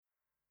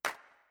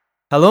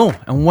Hello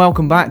and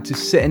welcome back to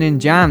Sitting in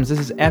Jams. This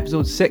is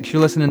episode 6 you're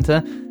listening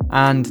to,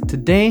 and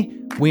today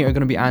we are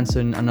going to be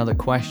answering another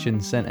question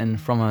sent in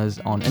from us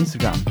on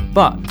Instagram.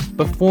 But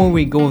before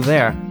we go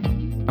there,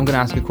 I'm going to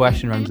ask a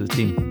question around to the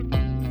team.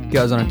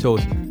 Get us on our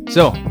toes.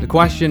 So, the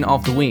question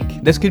of the week.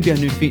 This could be a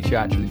new feature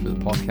actually for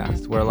the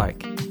podcast, where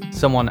like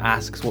someone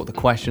asks what the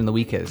question of the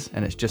week is,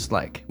 and it's just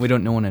like we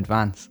don't know in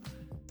advance.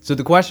 So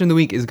the question of the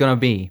week is going to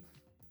be,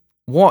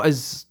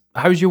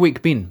 how's your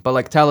week been? But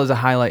like tell us a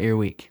highlight of your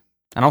week.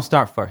 And I'll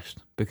start first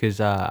because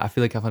I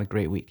feel like I've had a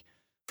great week.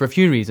 For a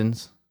few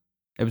reasons,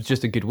 it was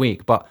just a good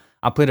week. But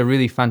I played a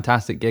really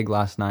fantastic gig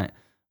last night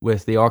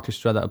with the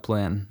orchestra that I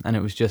play in. And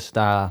it was just,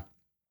 it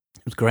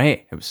was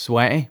great. It was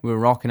sweaty. We were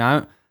rocking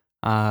out.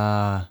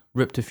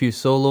 Ripped a few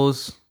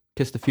solos.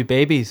 Kissed a few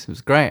babies. It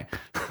was great.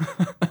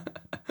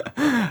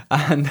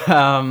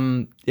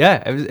 And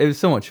yeah, it was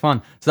so much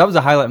fun. So that was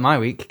a highlight of my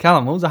week.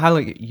 Callum, what was the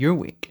highlight of your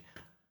week?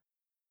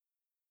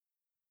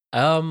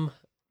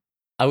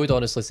 I would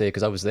honestly say,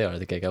 because I was there at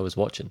the gig, I was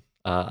watching.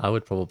 I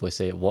would probably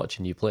say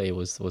watching you play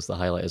was the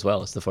highlight as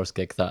well. It's the first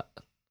gig that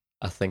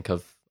I think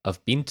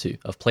I've been to.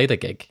 I've played a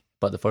gig,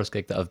 but the first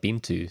gig that I've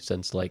been to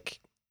since like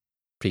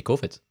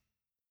pre-COVID.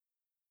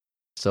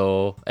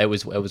 So it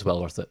was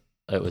well worth it.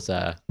 It was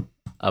a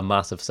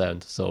massive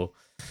sound. So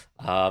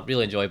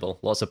really enjoyable.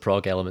 Lots of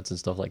prog elements and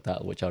stuff like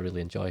that, which I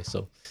really enjoy.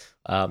 So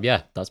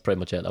yeah, that's pretty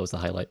much it. That was the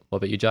highlight. What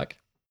about you, Jack?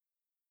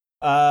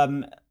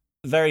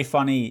 Very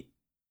funny.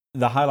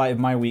 The highlight of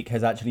my week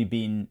has actually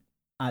been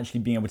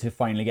being able to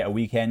finally get a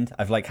weekend.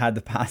 I've like had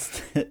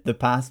the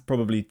past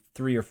probably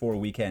 3 or 4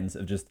 weekends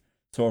of just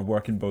sort of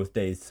working both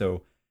days.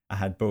 So I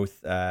had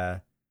both,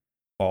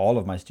 all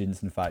of my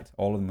students, in fact,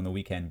 all of them on the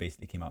weekend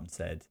basically came up and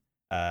said,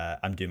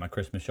 I'm doing my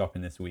Christmas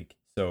shopping this week,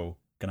 so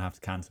gonna have to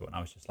cancel it. And I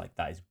was just like,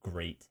 that is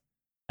great.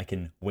 I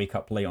can wake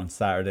up late on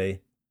Saturday.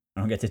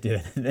 I don't get to do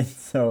anything.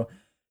 So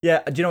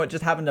yeah, do you know what?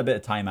 Just having a bit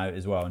of time out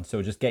as well. And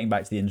so just getting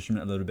back to the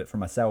instrument a little bit for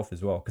myself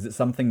as well, because it's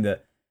something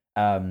that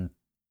I've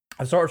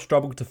sort of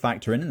struggled to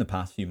factor in the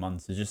past few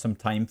months. It's just some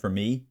time for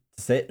me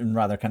to sit and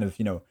rather kind of,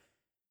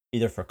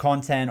 either for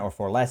content or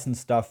for lesson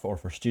stuff or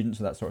for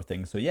students or that sort of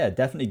thing. So yeah,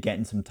 definitely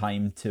getting some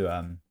time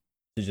to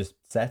just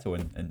settle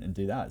and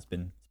do that. It's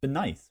been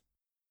nice.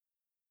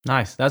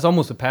 Nice. That's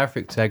almost a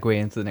perfect segue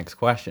into the next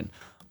question.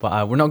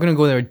 But we're not going to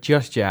go there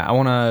just yet. I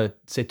want to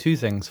say 2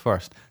 things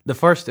first. The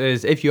first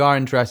is, if you are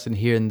interested in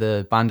hearing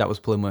the band I was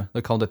playing with,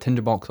 they're called the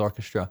Tinderbox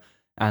Orchestra.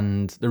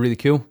 And they're really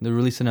cool. They're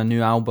releasing a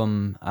new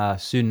album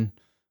soon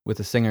with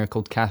a singer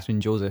called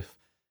Catherine Joseph.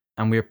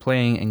 And we're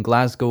playing in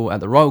Glasgow at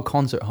the Royal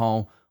Concert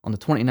Hall on the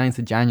 29th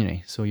of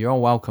January. So you're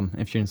all welcome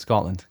if you're in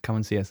Scotland. Come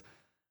and see us.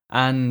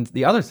 And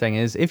the other thing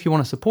is, if you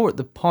want to support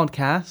the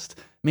podcast,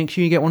 make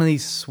sure you get one of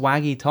these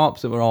swaggy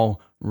tops that we're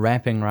all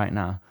repping right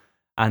now.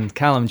 And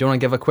Callum, do you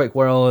want to give a quick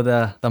whirl of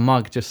the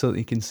mug just so that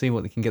you can see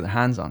what they can get their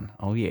hands on?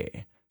 Oh yeah,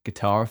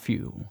 Guitar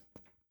Fuel.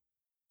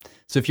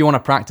 So if you want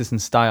to practice in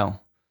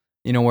style,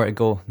 you know where to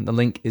go. The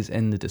link is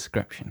in the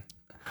description.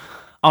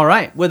 All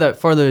right, without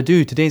further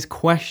ado, today's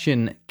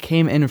question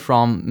came in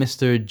from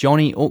Mr.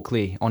 Johnny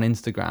Oakley on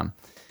Instagram.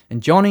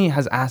 And Johnny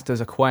has asked us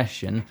a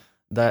question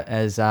that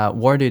is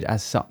worded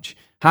as such.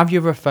 Have you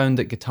ever found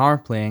that guitar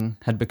playing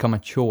had become a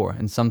chore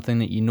and something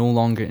that you no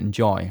longer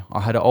enjoy? Or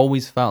had it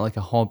always felt like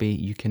a hobby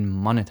you can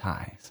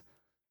monetize?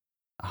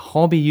 A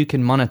hobby you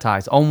can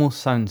monetize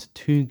almost sounds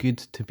too good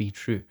to be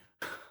true.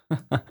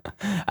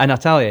 And I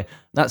tell you,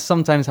 that's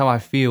sometimes how I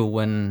feel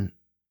when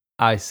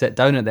I sit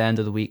down at the end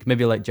of the week,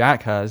 maybe like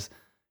Jack has,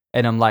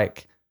 and I'm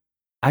like,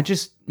 I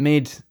just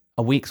made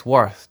a week's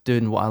worth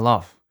doing what I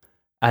love.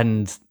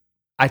 And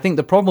I think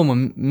the problem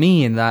with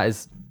me in that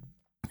is,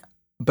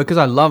 because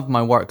I love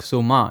my work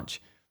so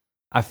much,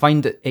 I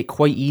find it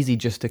quite easy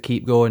just to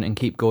keep going and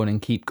keep going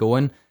and keep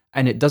going.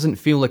 And it doesn't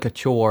feel like a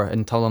chore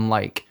until I'm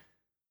like,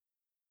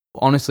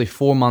 honestly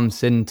 4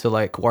 months into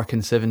like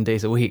working 7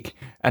 days a week,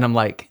 and I'm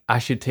like, I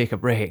should take a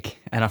break,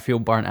 and I feel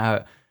burnt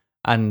out.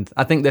 And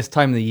I think this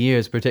time of the year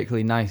is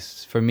particularly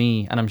nice for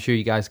me, and I'm sure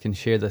you guys can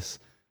share this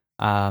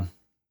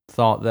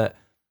thought, that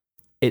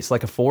it's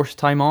like a forced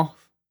time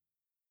off.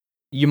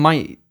 You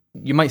might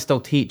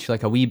still teach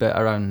like a wee bit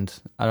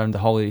around the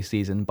holiday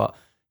season, but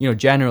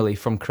generally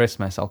from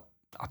Christmas I'll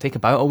take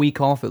about a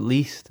week off at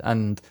least,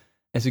 and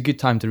it's a good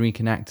time to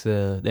reconnect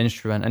to the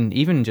instrument, and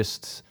even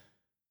just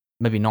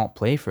maybe not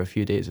play for a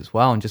few days as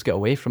well and just get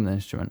away from the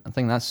instrument. I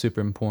think that's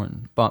super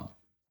important. But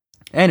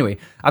anyway,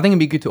 I think it'd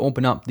be good to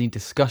open up the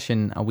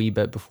discussion a wee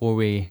bit before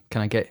we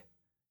kind of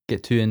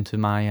get too into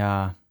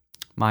my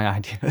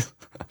ideas.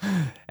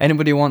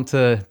 Anybody want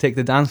to take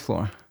the dance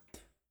floor?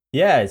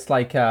 Yeah, it's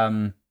like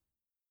I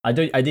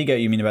do get what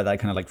you mean about that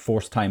kind of like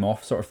forced time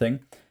off sort of thing.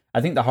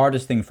 I think the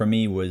hardest thing for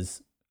me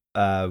was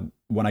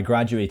when I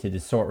graduated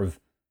is sort of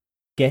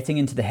getting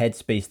into the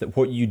headspace that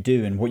what you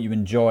do and what you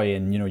enjoy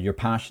and your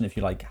passion, if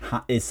you like,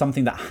 is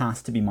something that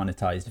has to be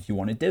monetized if you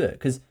want to do it.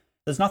 Because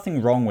there's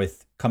nothing wrong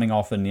with coming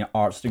off an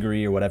arts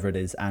degree or whatever it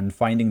is and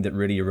finding that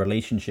really your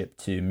relationship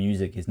to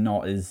music is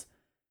not as,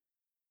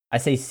 I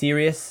say,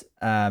 serious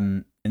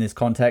in this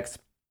context.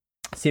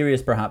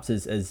 serious perhaps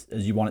as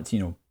you want it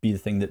to, be the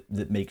thing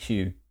that makes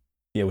you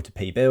be able to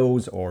pay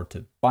bills or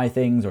to buy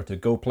things or to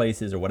go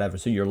places or whatever.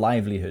 So your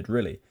livelihood,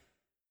 really.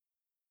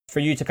 For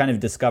you to kind of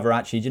discover,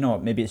 actually, do you know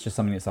what, maybe it's just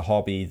something that's a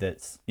hobby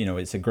that's,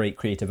 it's a great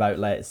creative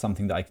outlet. It's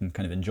something that I can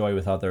kind of enjoy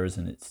with others,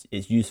 and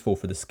it's useful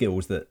for the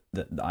skills that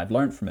I've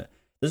learned from it.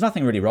 There's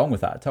nothing really wrong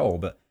with that at all.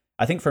 But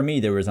I think for me,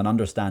 there was an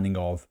understanding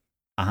of,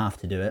 I have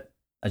to do it.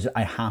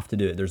 I have to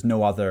do it. There's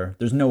no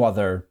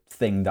other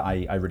thing that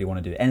I really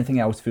want to do. Anything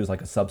else feels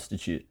like a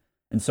substitute.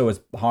 And so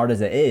as hard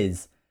as it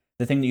is,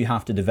 the thing that you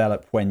have to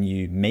develop when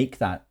you make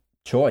that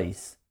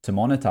choice to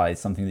monetize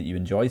something that you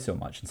enjoy so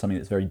much and something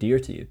that's very dear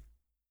to you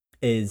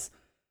is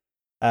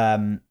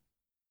getting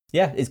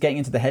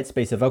into the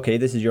headspace of, okay,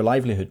 this is your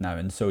livelihood now,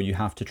 and so you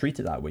have to treat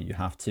it that way. You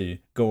have to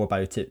go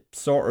about it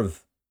sort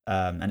of,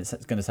 and it's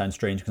going to sound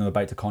strange because I'm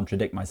about to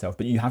contradict myself,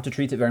 but you have to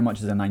treat it very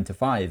much as a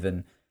 9-to-5.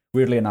 And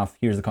weirdly enough,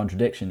 here's the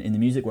contradiction. In the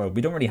music world,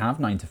 we don't really have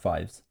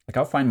 9-to-5s. Like,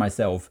 I'll find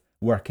myself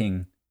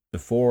working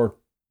before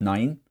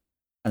 9,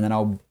 and then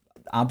I'll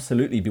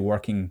absolutely be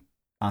working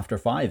after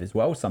 5 as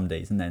well some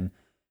days. And then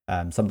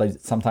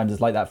sometimes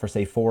it's like that for,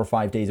 say, 4 or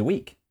 5 days a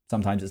week.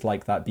 Sometimes it's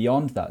like that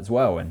beyond that as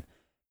well. And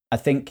I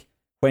think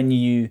when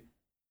you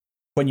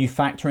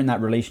factor in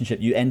that relationship,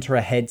 you enter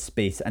a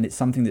headspace, and it's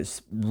something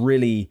that's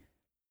really,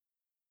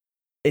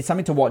 it's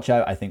something to watch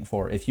out, I think,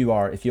 for if you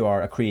are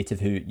a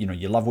creative who,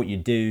 you love what you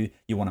do,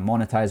 you want to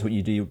monetize what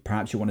you do,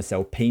 perhaps you want to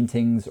sell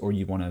paintings, or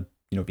you want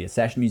to, be a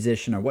session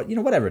musician, or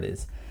whatever it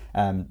is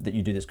that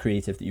you do that's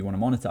creative that you want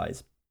to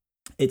monetize.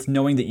 It's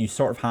knowing that you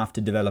sort of have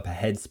to develop a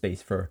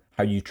headspace for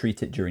how you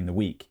treat it during the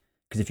week.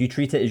 Because if you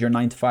treat it as your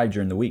 9-to-5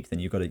 during the week, then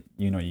you've got to,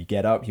 you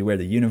get up, you wear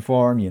the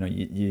uniform,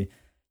 you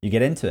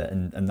get into it,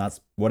 and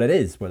that's what it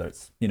is. Whether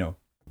it's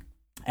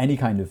any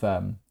kind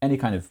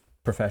of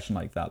profession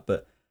like that,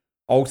 but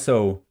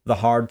also the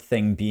hard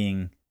thing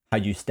being how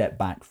you step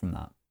back from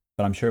that.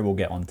 But I'm sure we'll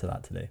get onto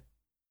that today.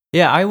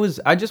 Yeah,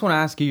 I just want to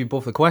ask you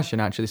both a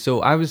question, actually.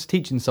 So I was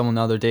teaching someone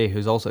the other day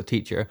who's also a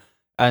teacher,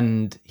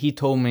 and he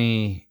told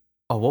me,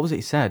 what was it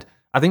he said?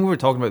 I think we were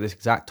talking about this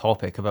exact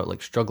topic about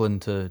like struggling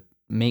to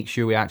make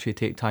sure we actually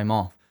take time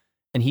off.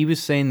 And he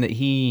was saying that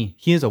he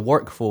has a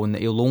work phone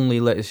that he'll only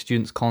let his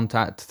students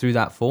contact through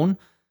that phone. And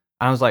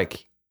I was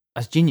like,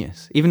 that's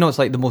genius. Even though it's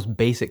like the most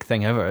basic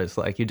thing ever. It's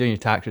like you're doing your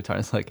tax return.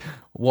 It's like,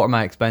 what are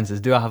my expenses?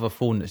 Do I have a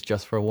phone that's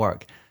just for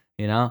work?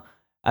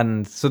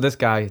 And so this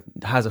guy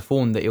has a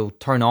phone that he'll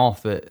turn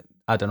off at,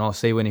 I don't know,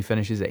 say when he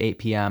finishes at 8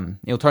 p.m.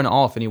 He'll turn it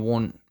off and he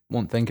won't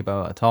think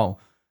about it at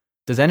all.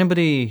 Does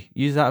anybody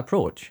use that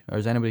approach, or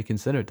has anybody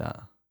considered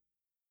that?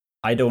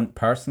 I don't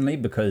personally,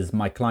 because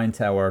my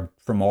clientele are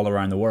from all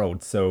around the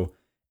world. So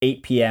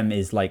 8 p.m.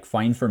 is like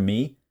fine for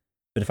me.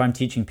 But if I'm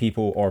teaching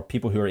people, or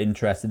people who are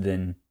interested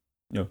in,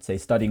 say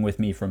studying with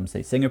me from,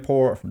 say,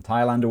 Singapore or from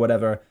Thailand or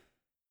whatever,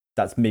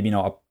 that's maybe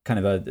not a kind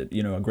of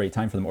a great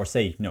time for them. Or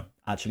say,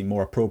 actually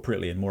more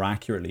appropriately and more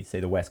accurately, say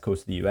the West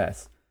Coast of the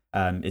US.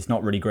 It's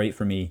not really great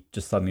for me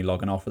just suddenly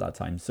logging off at that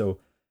time. So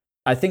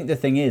I think the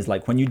thing is,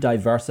 like, when you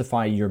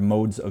diversify your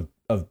modes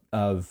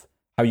of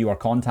how you are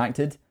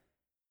contacted,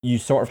 you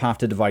sort of have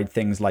to divide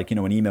things like,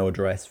 an email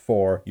address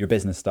for your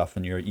business stuff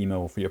and your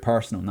email for your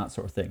personal and that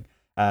sort of thing.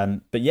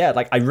 But yeah,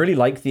 like, I really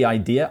like the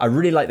idea. I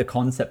really like the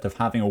concept of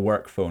having a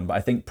work phone, but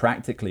I think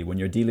practically when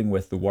you're dealing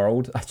with the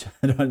world, I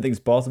don't think it's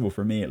possible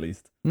for me, at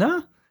least.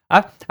 No,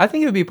 I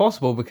think it would be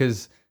possible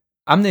because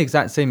I'm the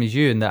exact same as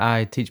you in that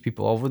I teach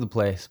people all over the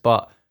place,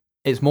 but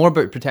it's more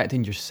about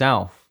protecting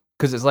yourself.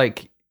 Because it's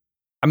like,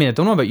 I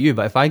don't know about you,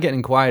 but if I get an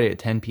inquiry at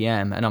 10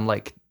 p.m. and I'm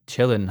like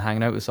chilling,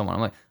 hanging out with someone,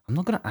 I'm like, I'm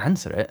not going to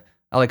answer it.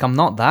 I'm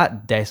not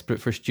that desperate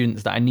for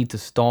students that I need to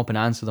stop and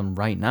answer them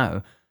right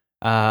now.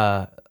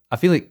 I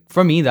feel like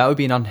for me, that would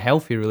be an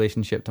unhealthy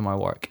relationship to my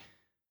work.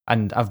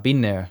 And I've been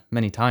there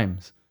many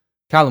times.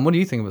 Callum, what do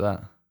you think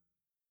about that?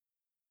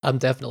 I'm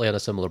definitely in a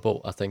similar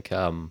boat. I think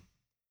that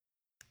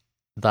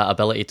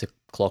ability to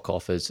clock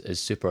off is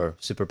super,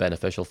 super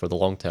beneficial for the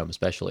long term,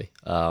 especially.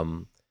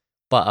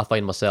 But I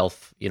find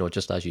myself,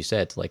 just as you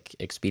said, like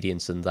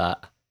experiencing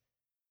that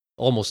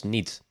almost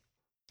need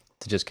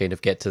to just kind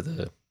of get to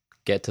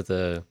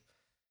the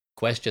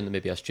question that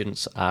maybe a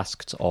student's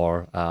asked,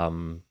 or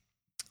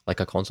like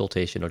a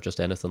consultation or just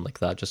anything like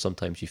that. Just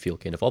sometimes you feel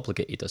kind of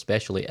obligated,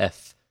 especially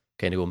if,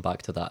 kind of going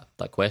back to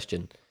that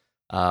question,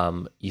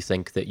 you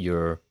think that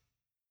you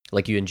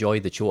enjoy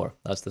the chore.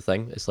 That's the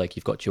thing. It's like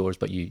you've got chores,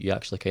 but you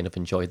actually kind of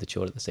enjoy the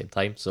chore at the same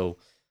time. So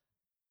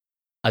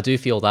I do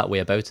feel that way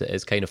about it.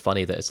 It's kind of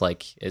funny that it's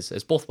like, it's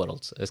both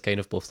worlds. It's kind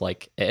of both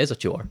like, it is a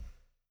chore.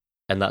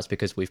 And that's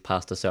because we've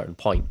passed a certain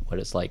point where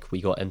it's like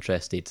we got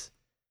interested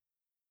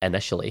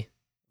initially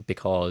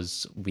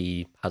because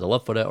we had a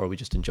love for it or we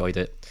just enjoyed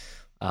it.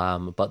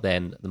 But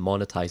then the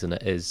monetizing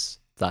it is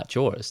that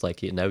chore. It's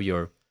like now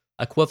you're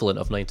equivalent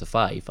of 9 to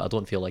 5. I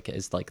don't feel like it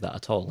is like that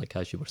at all, like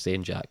as you were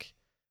saying, Jack.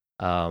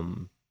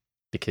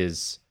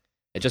 Because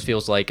it just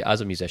feels like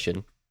as a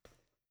musician,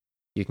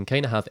 you can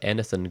kind of have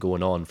anything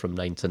going on from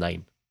 9 to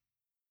 9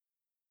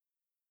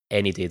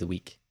 any day of the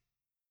week.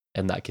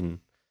 And it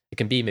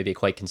can be maybe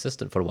quite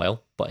consistent for a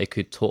while, but it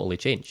could totally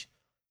change.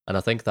 And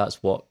I think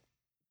that's what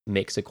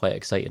makes it quite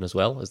exciting as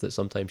well, is that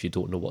sometimes you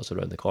don't know what's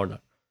around the corner.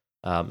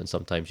 And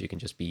sometimes you can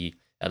just be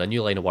in a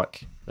new line of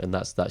work, and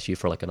that's you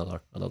for like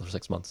another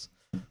 6 months.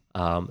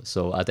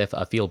 So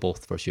I feel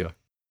both for sure.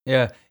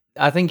 Yeah,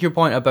 I think your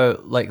point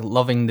about like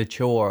loving the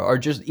chore, or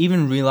just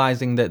even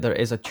realizing that there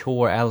is a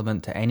chore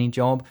element to any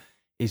job,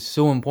 is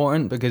so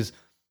important, because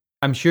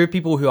I'm sure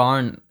people who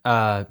aren't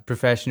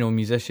professional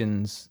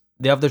musicians,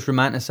 they have this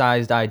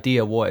romanticized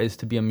idea of what it is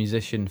to be a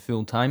musician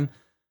full time,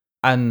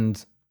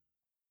 and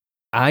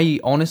I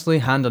honestly,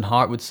 hand on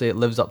heart, would say it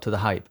lives up to the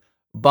hype.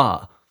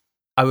 But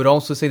I would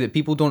also say that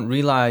people don't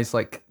realize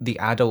like the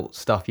adult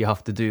stuff you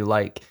have to do,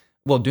 like,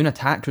 well, doing a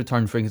tax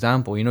return, for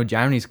example.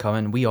 January's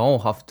coming, we all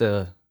have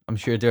to, I'm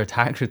sure, do our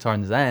tax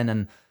returns then,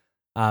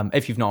 and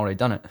if you've not already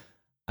done it.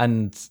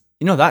 And,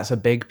 that's a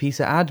big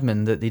piece of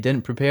admin that they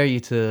didn't prepare you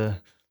to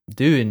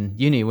do in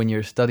uni when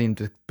you're studying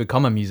to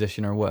become a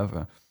musician or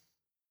whatever.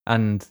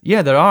 And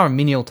yeah, there are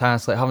menial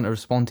tasks like having to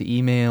respond to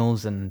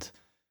emails and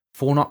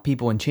phone up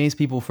people and chase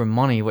people for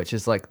money, which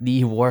is like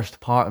the worst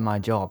part of my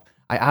job.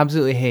 I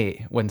absolutely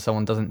hate when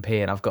someone doesn't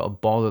pay and I've got to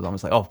bother them.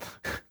 It's like, oh,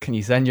 can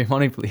you send your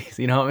money, please?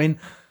 You know what I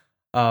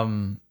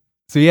mean?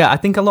 So yeah, I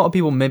think a lot of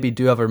people maybe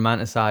do have a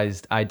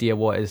romanticized idea of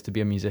what it is to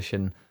be a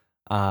musician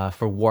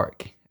for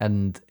work.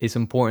 And it's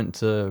important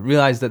to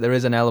realize that there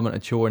is an element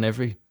of chore in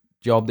every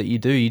job that you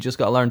do. You just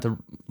got to learn to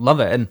love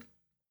it. And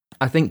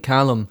I think,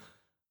 Callum,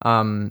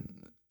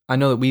 I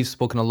know that we've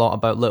spoken a lot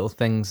about little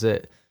things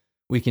that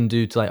we can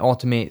do to like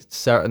automate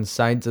certain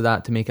sides of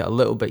that to make it a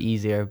little bit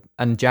easier.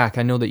 And Jack,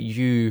 I know that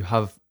you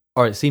have,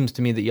 or it seems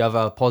to me that you have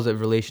a positive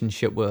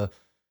relationship with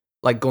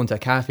like going to a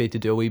cafe to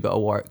do a wee bit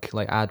of work,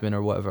 like admin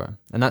or whatever.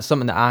 And that's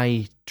something that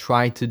I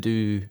try to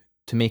do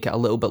to make it a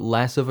little bit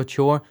less of a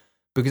chore.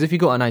 Because if you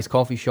go to a nice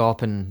coffee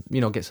shop and,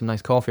 get some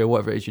nice coffee or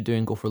whatever it is you're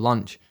doing, go for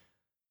lunch,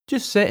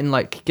 just sit and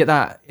like get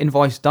that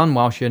invoice done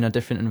whilst you're in a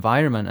different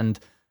environment. And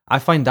I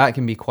find that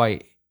can be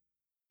quite,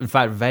 in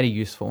fact, very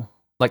useful.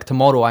 Like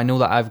tomorrow, I know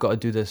that I've got to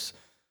do this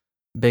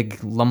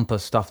big lump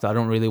of stuff that I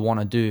don't really want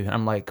to do. And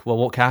I'm like, well,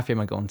 what cafe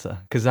am I going to?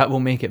 Because that will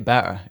make it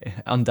better,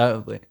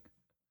 undoubtedly.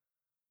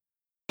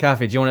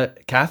 Cafe, do you want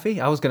a cafe?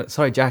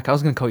 Sorry, Jack, I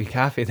was going to call you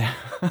Cafe there.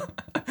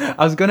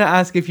 I was going to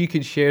ask if you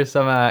could share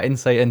some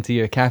insight into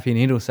your Cafe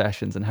Nero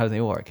sessions and how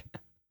they work.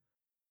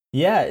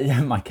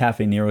 Yeah, my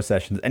Cafe Nero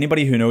sessions.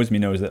 Anybody who knows me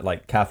knows that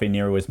like Cafe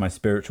Nero is my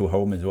spiritual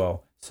home as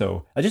well.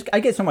 So I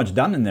get so much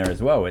done in there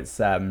as well. It's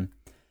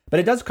but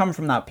it does come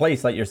from that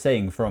place, like you're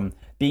saying, from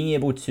being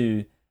able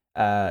to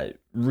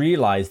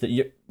realize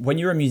that when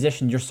you're a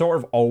musician, you're sort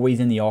of always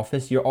in the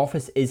office. Your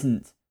office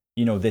isn't,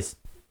 this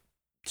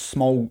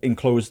small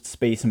enclosed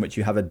space in which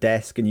you have a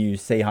desk and you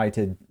say hi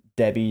to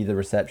Debbie, the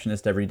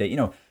receptionist, every day.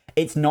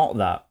 It's not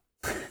that.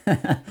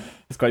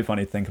 It's quite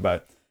funny to think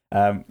about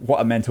what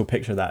a mental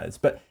picture that is,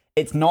 but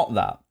it's not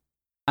that.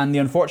 And the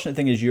unfortunate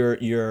thing is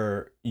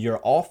your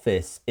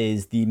office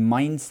is the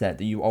mindset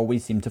that you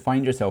always seem to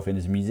find yourself in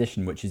as a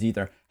musician, which is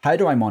either, how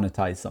do I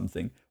monetize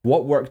something?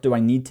 What work do I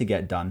need to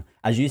get done?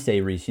 As you say,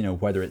 Reese,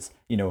 whether it's,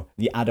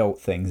 the adult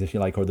things, if you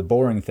like, or the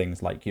boring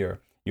things like your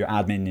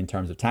admin in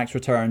terms of tax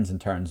returns, in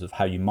terms of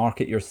how you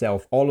market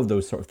yourself, all of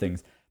those sort of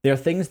things. They are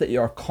things that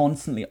are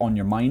constantly on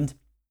your mind.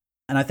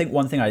 And I think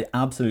one thing I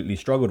absolutely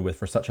struggled with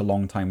for such a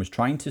long time was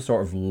trying to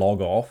sort of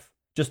log off,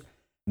 just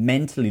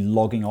mentally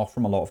logging off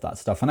from a lot of that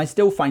stuff. And I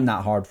still find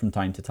that hard from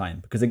time to time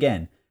because,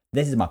 again,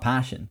 this is my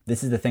passion.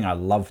 This is the thing I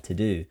love to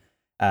do.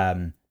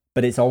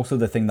 But it's also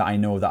the thing that I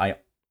know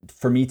that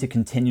for me to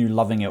continue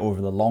loving it over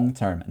the long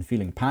term and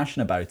feeling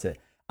passionate about it,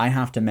 I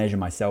have to measure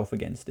myself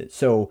against it.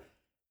 So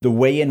the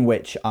way in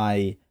which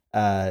I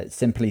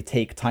simply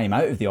take time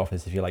out of the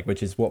office, if you like,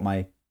 which is what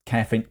my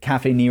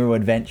Cafe Nero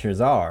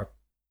adventures are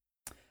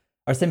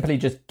simply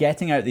just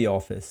getting out of the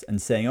office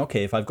and saying,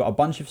 okay, if I've got a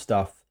bunch of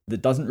stuff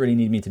that doesn't really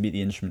need me to be at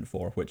the instrument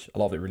for, which a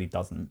lot of it really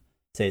doesn't,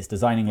 say it's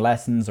designing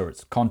lessons or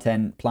it's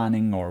content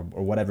planning or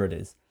whatever it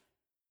is,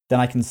 then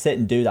I can sit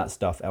and do that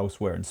stuff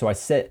elsewhere. And so I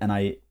sit and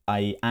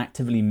I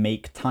actively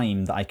make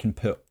time that I can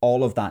put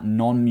all of that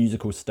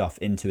non-musical stuff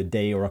into a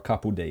day or a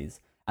couple days,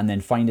 and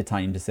then find a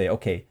time to say,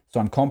 okay, so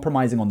I'm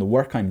compromising on the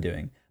work I'm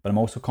doing, but I'm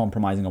also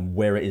compromising on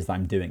where it is that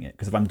I'm doing it.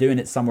 Because if I'm doing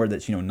it somewhere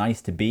that's,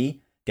 nice to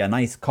be, get a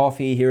nice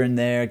coffee here and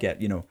there, get,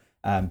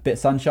 bit of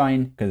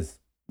sunshine, because,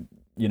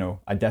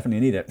 I definitely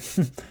need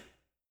it.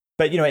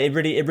 But,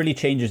 it really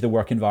changes the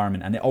work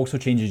environment, and it also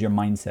changes your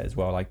mindset as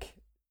well. Like,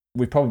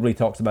 we probably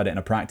talked about it in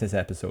a practice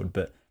episode,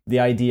 but the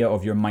idea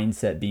of your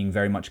mindset being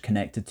very much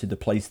connected to the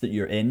place that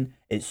you're in,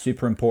 it's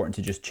super important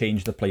to just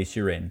change the place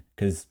you're in,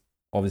 because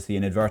obviously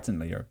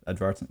inadvertently or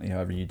advertently,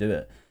 however you do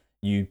it,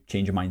 you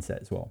change your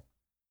mindset as well.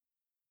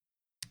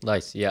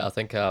 Nice. Yeah, I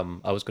think I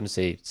was going to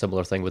say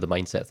similar thing with the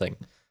mindset thing.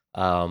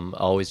 I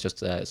always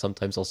just,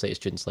 sometimes I'll say to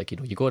students, like,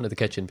 you go into the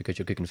kitchen because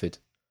you're cooking food.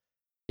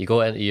 You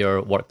go into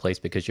your workplace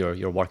because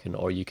you're working,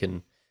 or you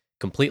can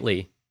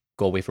completely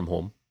go away from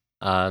home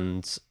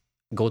and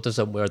go to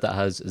somewhere that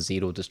has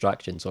zero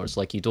distractions, or it's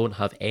like you don't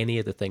have any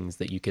of the things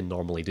that you can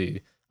normally do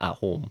at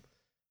home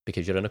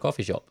because you're in a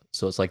coffee shop.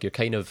 So it's like you're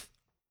kind of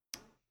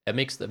it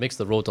makes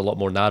the road a lot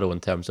more narrow in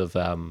terms of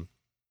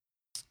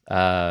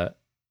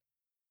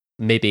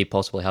maybe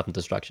possibly having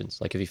distractions.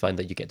 Like if you find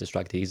that you get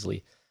distracted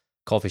easily,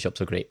 coffee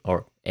shops are great,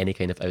 or any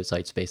kind of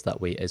outside space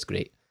that way is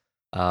great.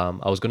 I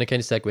was going to kind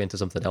of segue into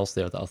something else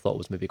there that I thought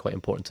was maybe quite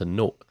important to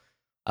note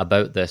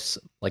about this,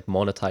 like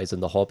monetizing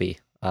the hobby.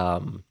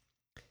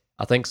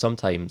 I think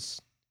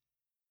sometimes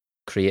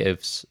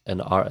creatives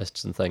and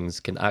artists and things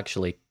can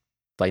actually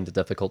find it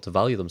difficult to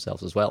value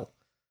themselves as well.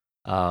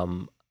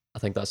 I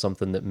think that's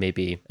something that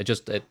maybe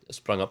it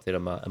sprung up there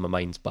in my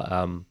mind,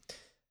 but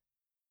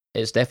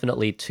it's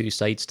definitely two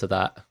sides to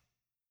that.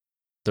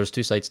 There's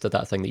two sides to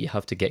that thing that you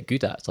have to get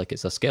good at. It's like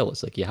it's a skill.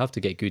 It's like you have to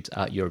get good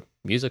at your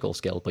musical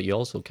skill, but you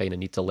also kind of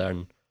need to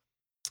learn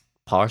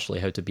partially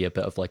how to be a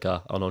bit of like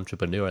an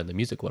entrepreneur in the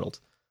music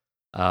world.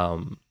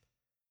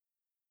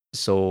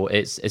 So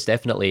it's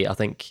definitely, I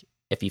think,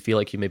 if you feel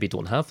like you maybe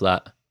don't have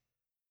that,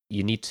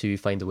 you need to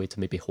find a way to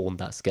maybe hone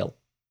that skill.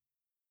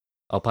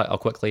 I'll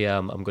quickly,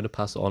 I'm going to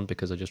pass it on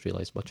because I just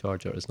realized my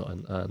charger is not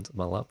in and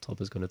my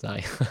laptop is going to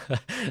die.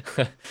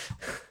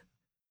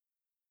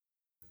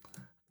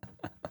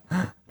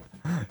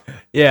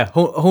 Yeah,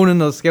 honing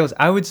those skills.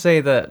 I would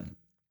say that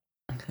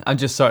I'm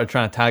just sort of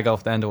trying to tag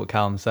off the end of what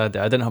Callum said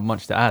there. I didn't have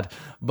much to add,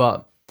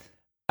 but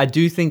I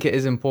do think it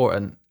is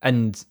important.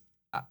 And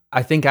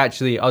I think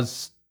actually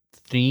us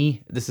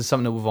three, this is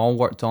something that we've all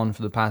worked on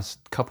for the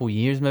past couple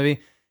years maybe,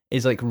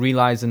 is like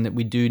realizing that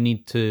we do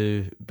need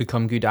to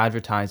become good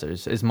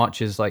advertisers as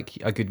much as like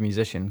a good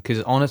musician.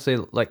 Because honestly,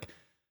 like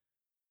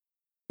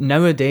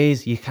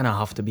nowadays you kind of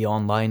have to be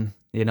online,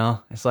 you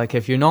know? It's like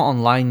if you're not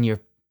online,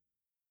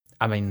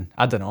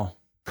 I don't know.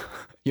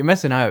 You're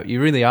missing out.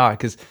 You really are.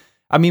 Because,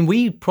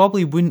 we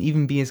probably wouldn't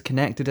even be as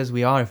connected as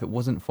we are if it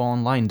wasn't for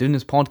online. Doing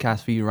this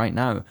podcast for you right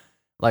now,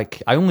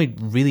 like, I only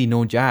really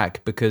know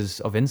Jack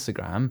because of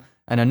Instagram.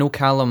 And I know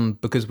Callum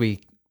because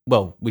we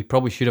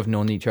probably should have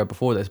known each other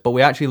before this, but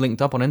we actually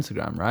linked up on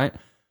Instagram, right?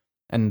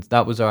 And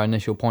that was our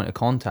initial point of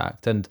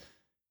contact. And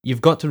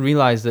you've got to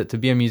realize that to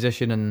be a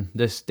musician in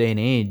this day and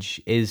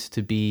age is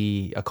to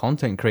be a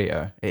content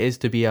creator. It is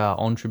to be an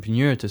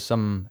entrepreneur to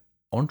some...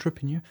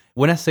 Entrepreneur?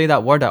 When I say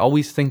that word, I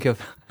always say to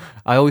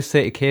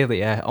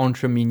Kaylee,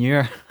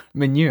 entrepreneur.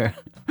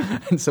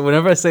 And so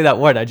whenever I say that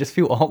word, I just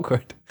feel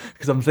awkward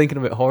because I'm thinking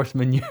about horse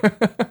manure.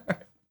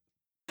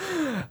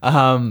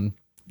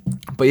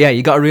 But yeah,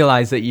 you got to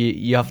realize that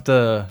you have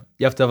to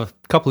have a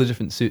couple of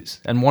different suits,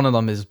 and one of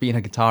them is being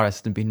a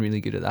guitarist and being really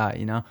good at that,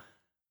 you know.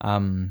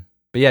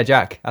 But yeah,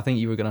 Jack, I think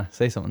you were gonna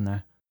say something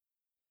there.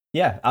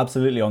 Yeah,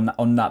 absolutely.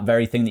 On that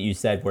very thing that you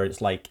said, where it's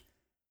like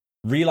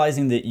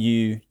realizing that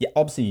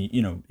obviously,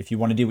 you know, if you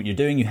want to do what you're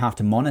doing, you have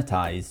to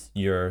monetize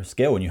your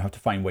skill and you have to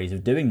find ways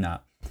of doing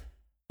that.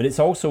 But it's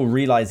also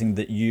realizing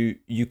that you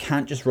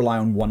can't just rely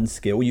on one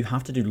skill. You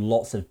have to do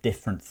lots of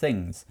different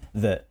things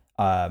that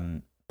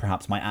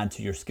perhaps might add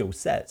to your skill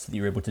set so that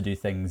you're able to do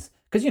things.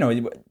 Because, you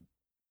know,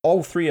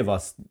 all three of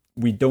us,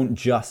 we don't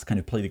just kind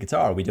of play the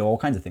guitar. We do all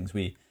kinds of things.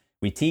 We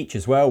teach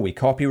as well. We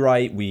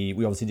copyright. We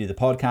obviously do the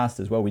podcast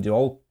as well. We do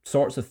all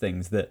sorts of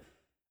things that,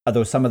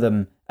 although some of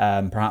them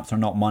perhaps are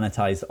not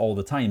monetized all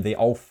the time, they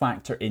all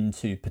factor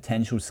into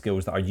potential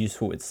skills that are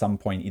useful at some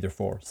point, either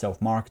for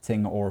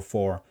self-marketing or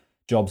for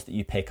jobs that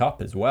you pick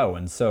up as well.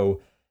 And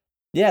so,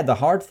 yeah, the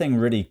hard thing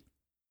really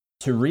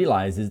to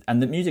realize is,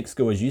 and the music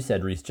school, as you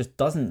said, Reese, just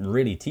doesn't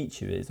really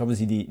teach you. It's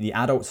obviously the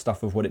adult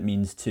stuff of what it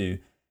means to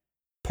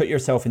put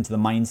yourself into the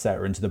mindset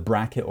or into the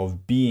bracket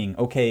of being,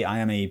 okay, I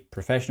am a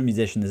professional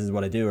musician, this is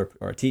what I do,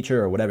 or a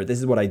teacher or whatever, this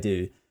is what I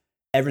do.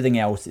 Everything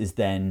else is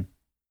then,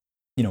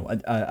 you know,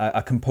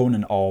 a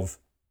component of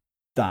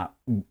that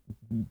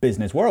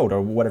business world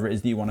or whatever it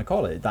is that you want to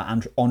call it, that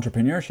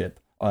entrepreneurship,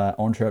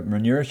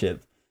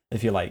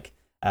 if you like.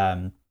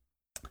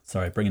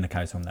 Sorry, bringing the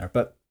cows home there.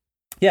 But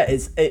yeah,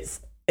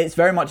 it's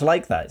very much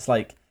like that. It's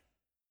like,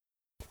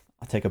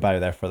 I'll take a bow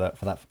there for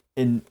that.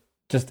 In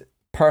just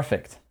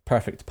perfect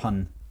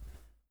pun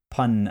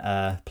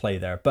play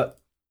there. But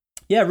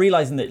yeah,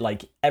 realizing that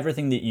like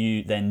everything that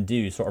you then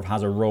do sort of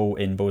has a role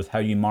in both how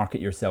you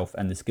market yourself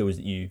and the skills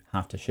that you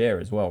have to share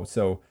as well.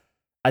 So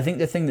I think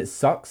the thing that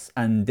sucks,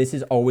 and this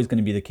is always going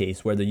to be the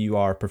case, whether you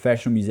are a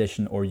professional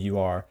musician or you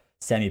are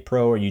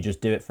semi-pro or you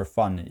just do it for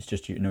fun, it's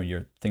just, you know,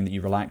 your thing that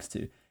you relax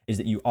to, is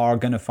that you are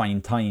going to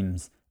find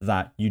times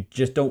that you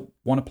just don't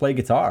want to play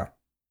guitar.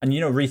 And,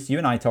 you know, Reese, you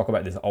and I talk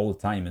about this all the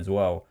time as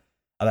well,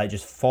 about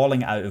just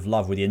falling out of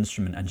love with the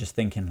instrument and just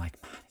thinking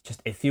like, man,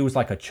 it feels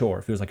like a chore.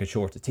 It feels like a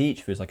chore to teach,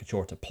 it feels like a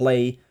chore to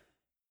play.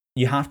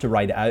 You have to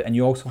write it out, and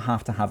you also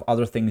have to have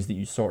other things that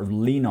you sort of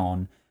lean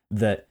on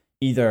that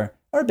either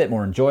are a bit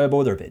more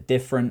enjoyable, they're a bit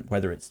different,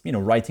 whether it's, you know,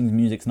 writing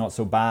music's not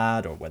so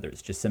bad, or whether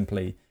it's just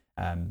simply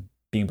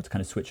being able to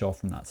kind of switch off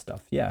from that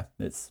stuff. Yeah,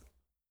 it's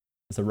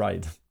a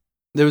ride.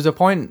 There was a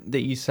point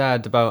that you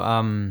said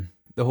about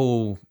the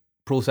whole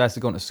process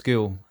of going to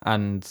school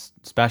and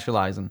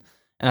specializing.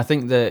 And I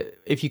think that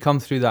if you come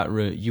through that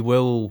route,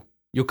 you'll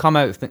come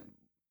out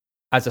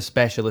as a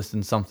specialist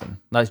in something.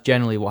 That's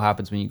generally what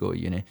happens when you go to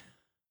uni.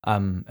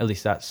 At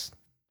least that's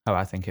how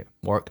I think it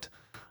worked.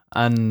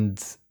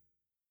 And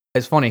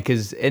it's funny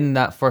because in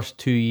that first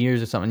 2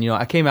 years or something,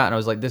 I came out and I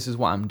was like, this is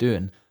what I'm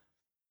doing.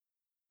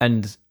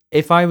 And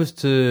if I was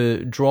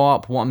to draw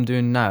up what I'm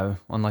doing now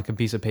on like a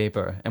piece of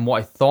paper and what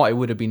I thought I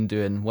would have been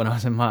doing when I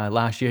was in my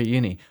last year at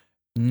uni,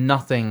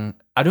 nothing.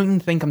 I don't even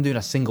think I'm doing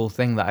a single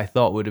thing that I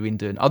thought would have been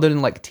doing, other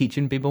than like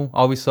teaching people. I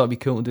always thought it'd be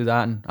cool to do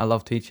that, and I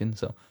love teaching,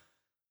 so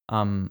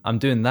I'm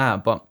doing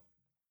that. But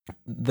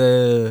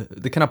the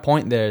kind of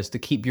point there is to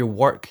keep your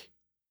work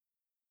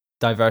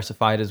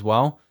diversified as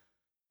well.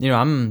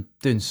 I'm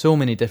doing so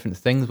many different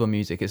things with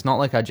music. It's not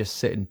like I just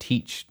sit and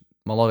teach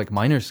melodic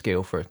minor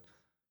scale for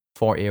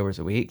 40 hours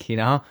a week,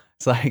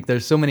 It's like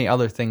there's so many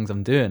other things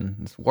I'm doing.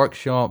 There's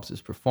workshops,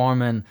 there's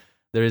performing,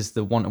 there is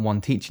the one-to-one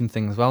teaching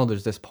thing as well.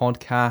 There's this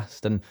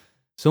podcast and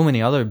so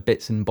many other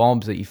bits and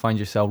bobs that you find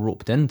yourself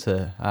roped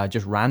into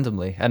just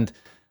randomly. And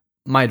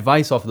my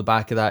advice off the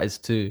back of that is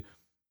to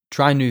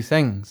try new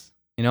things.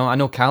 I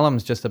know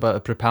Callum's just about to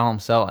propel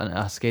himself in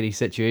a scary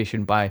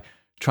situation by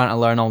trying to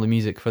learn all the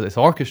music for this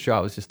orchestra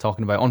I was just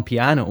talking about on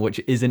piano, which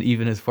isn't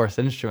even his first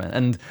instrument.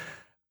 And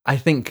I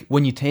think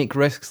when you take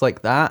risks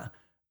like that,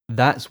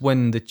 that's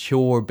when the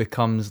chore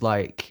becomes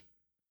like,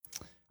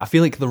 I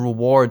feel like the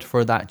reward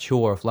for that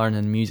chore of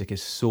learning music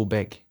is so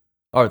big,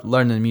 or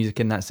learning music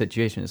in that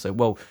situation. It's like,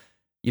 well,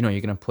 you're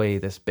going to play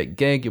this big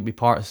gig, you'll be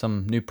part of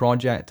some new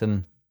project,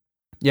 and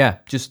yeah,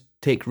 just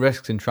take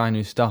risks and try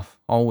new stuff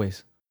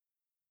always.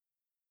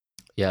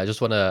 Yeah, I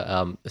just want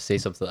to say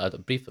something.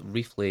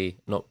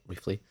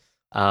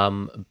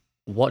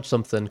 Watched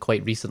something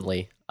quite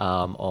recently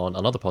on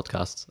another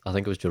podcast. I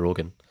think it was Joe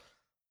Rogan,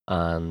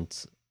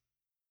 and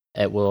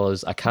it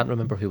was, I can't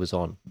remember who was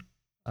on.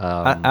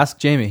 Ask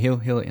Jamie; he'll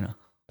let you know.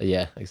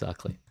 Yeah,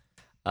 exactly.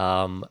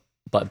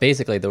 But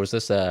basically, there was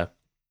this. It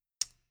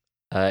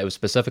was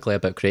specifically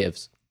about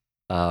creatives,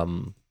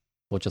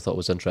 which I thought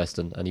was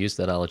interesting, and he used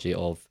the analogy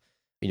of,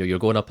 you're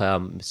going up,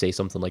 say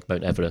something like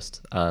Mount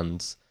Everest,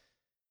 and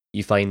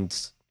you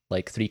find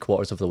like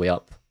 3/4 of the way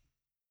up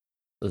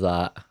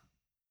that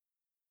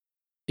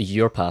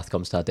your path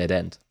comes to a dead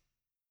end,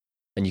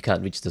 and you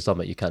can't reach the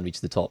summit, you can't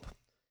reach the top.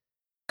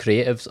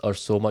 Creatives are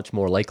so much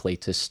more likely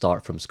to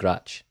start from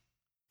scratch.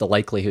 The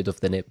likelihood of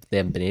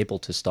them being able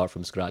to start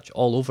from scratch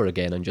all over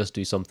again and just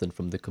do something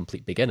from the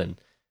complete beginning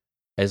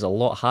is a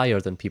lot higher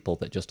than people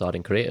that just are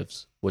in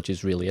creatives, which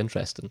is really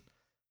interesting.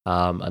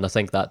 And I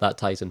think that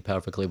ties in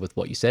perfectly with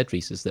what you said,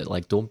 Reese, is that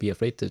like, don't be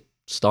afraid to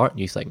start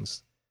new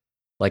things.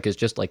 Like, it's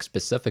just like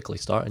specifically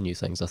starting new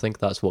things. I think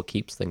that's what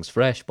keeps things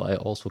fresh, but it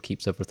also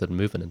keeps everything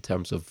moving in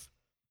terms of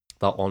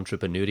that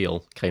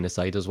entrepreneurial kind of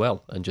side as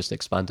well, and just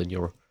expanding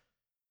your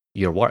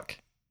work.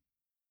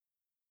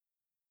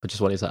 I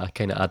just wanted to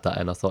kind of add that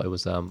in. I thought it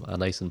was a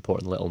nice,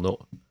 important little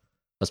note,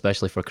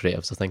 especially for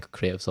creatives. I think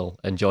creatives will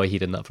enjoy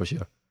hearing that for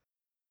sure.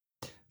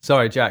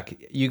 Sorry, Jack,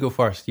 you go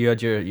first. You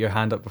had your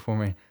hand up before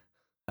me.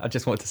 I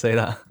just wanted to say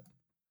that.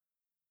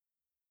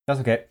 That's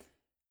okay.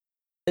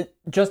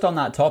 Just on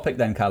that topic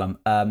then, Callum,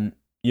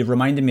 you've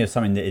reminded me of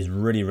something that is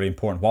really, really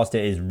important. Whilst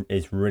it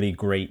is really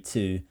great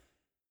to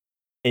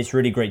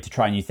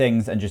try new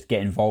things and just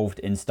get involved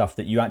in stuff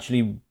that you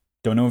actually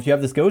don't know if you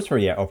have the skills for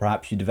yet, or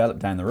perhaps you develop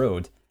down the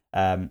road.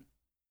 I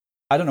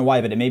don't know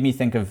why, but it made me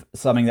think of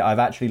something that I've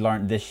actually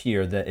learned this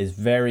year that is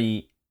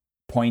very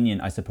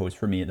poignant, I suppose,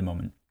 for me at the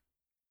moment.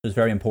 It's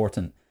very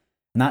important.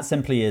 And that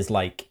simply is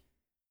like,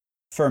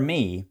 for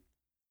me,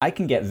 I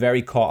can get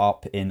very caught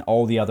up in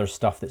all the other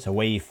stuff that's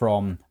away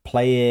from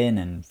playing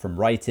and from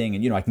writing.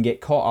 And, I can get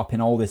caught up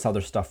in all this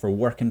other stuff for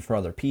working for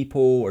other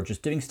people or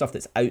just doing stuff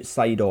that's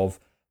outside of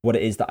what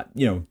it is that,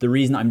 the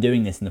reason I'm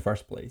doing this in the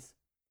first place.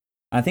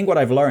 And I think what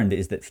I've learned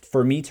is that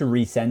for me to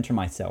recenter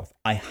myself,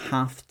 I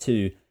have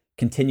to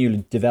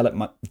continue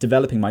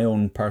developing my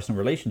own personal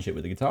relationship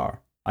with the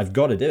guitar. I've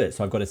got to do it.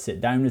 So I've got to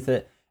sit down with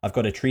it. I've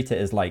got to treat it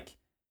as like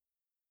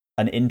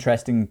an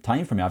interesting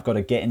time for me. I've got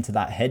to get into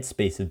that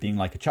headspace of being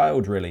like a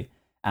child, really,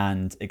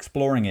 and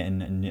exploring it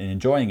and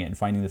enjoying it and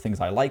finding the things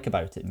I like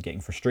about it and getting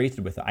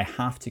frustrated with it. I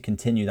have to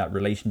continue that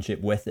relationship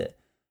with it,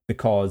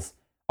 because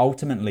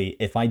ultimately,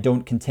 if I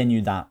don't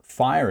continue that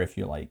fire, if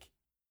you like,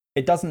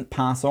 it doesn't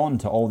pass on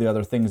to all the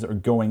other things that are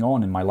going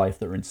on in my life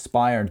that are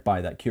inspired by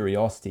that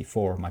curiosity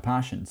for my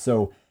passion.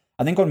 So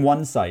I think on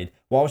one side,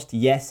 whilst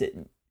yes,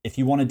 if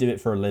you want to do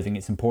it for a living,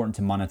 it's important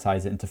to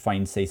monetize it and to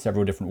find, say,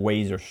 several different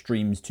ways or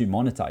streams to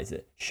monetize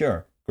it.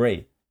 Sure,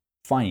 great,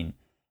 fine.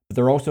 But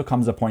there also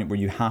comes a point where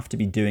you have to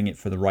be doing it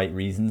for the right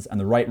reasons, and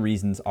the right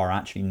reasons are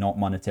actually not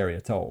monetary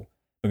at all.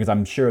 Because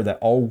I'm sure that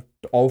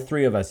all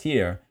three of us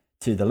here,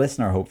 to the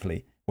listener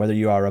hopefully, whether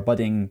you are a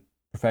budding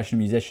professional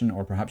musician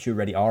or perhaps you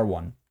already are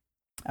one,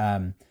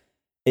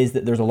 is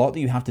that there's a lot that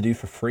you have to do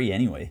for free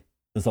anyway.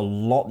 There's a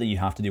lot that you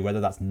have to do, whether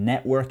that's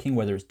networking,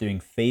 whether it's doing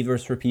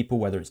favors for people,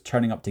 whether it's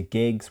turning up to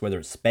gigs, whether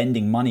it's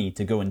spending money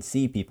to go and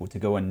see people, to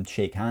go and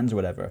shake hands or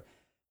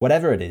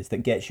whatever it is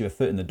that gets you a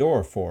foot in the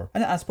door for.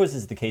 And I suppose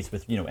this is the case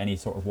with, any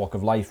sort of walk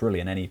of life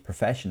really in any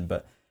profession.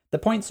 But the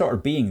point sort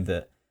of being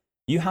that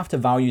you have to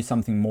value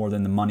something more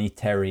than the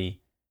monetary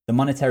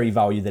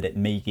value that it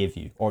may give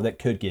you, or that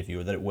could give you,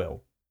 or that it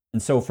will.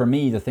 And so for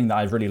me, the thing that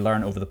I've really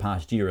learned over the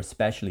past year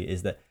especially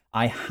is that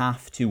I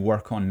have to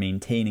work on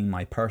maintaining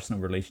my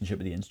personal relationship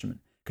with the instrument,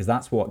 because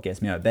that's what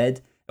gets me out of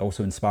bed. It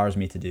also inspires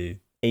me to do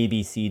A,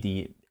 B, C,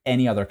 D,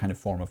 any other kind of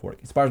form of work.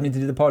 It inspires me to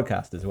do the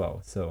podcast as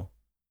well. So,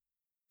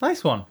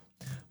 nice one.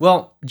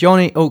 Well,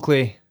 Johnny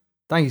Oakley,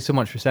 thank you so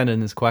much for sending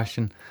this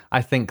question.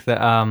 I think that,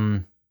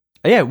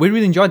 we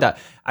really enjoyed that.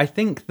 I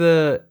think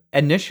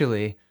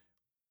initially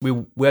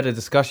we had a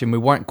discussion. We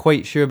weren't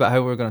quite sure about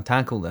how we were going to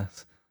tackle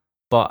this,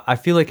 but I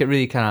feel like it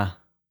really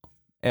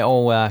it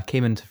all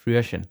came into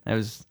fruition. It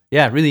was,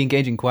 really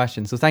engaging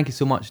question. So thank you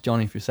so much,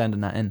 Johnny, for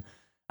sending that in.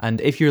 And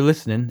if you're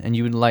listening and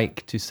you would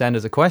like to send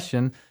us a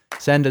question,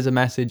 send us a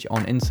message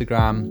on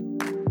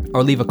Instagram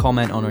or leave a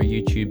comment on our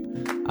YouTube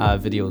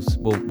videos.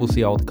 We'll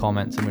see all the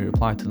comments and we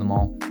reply to them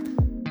all.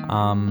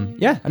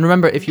 And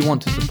remember, if you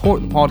want to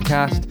support the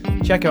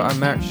podcast, check out our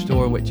merch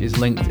store, which is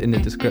linked in the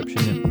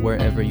description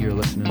wherever you're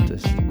listening to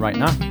this right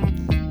now.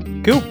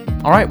 Cool.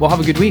 All right, well, have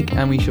a good week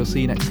and we shall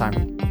see you next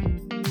time.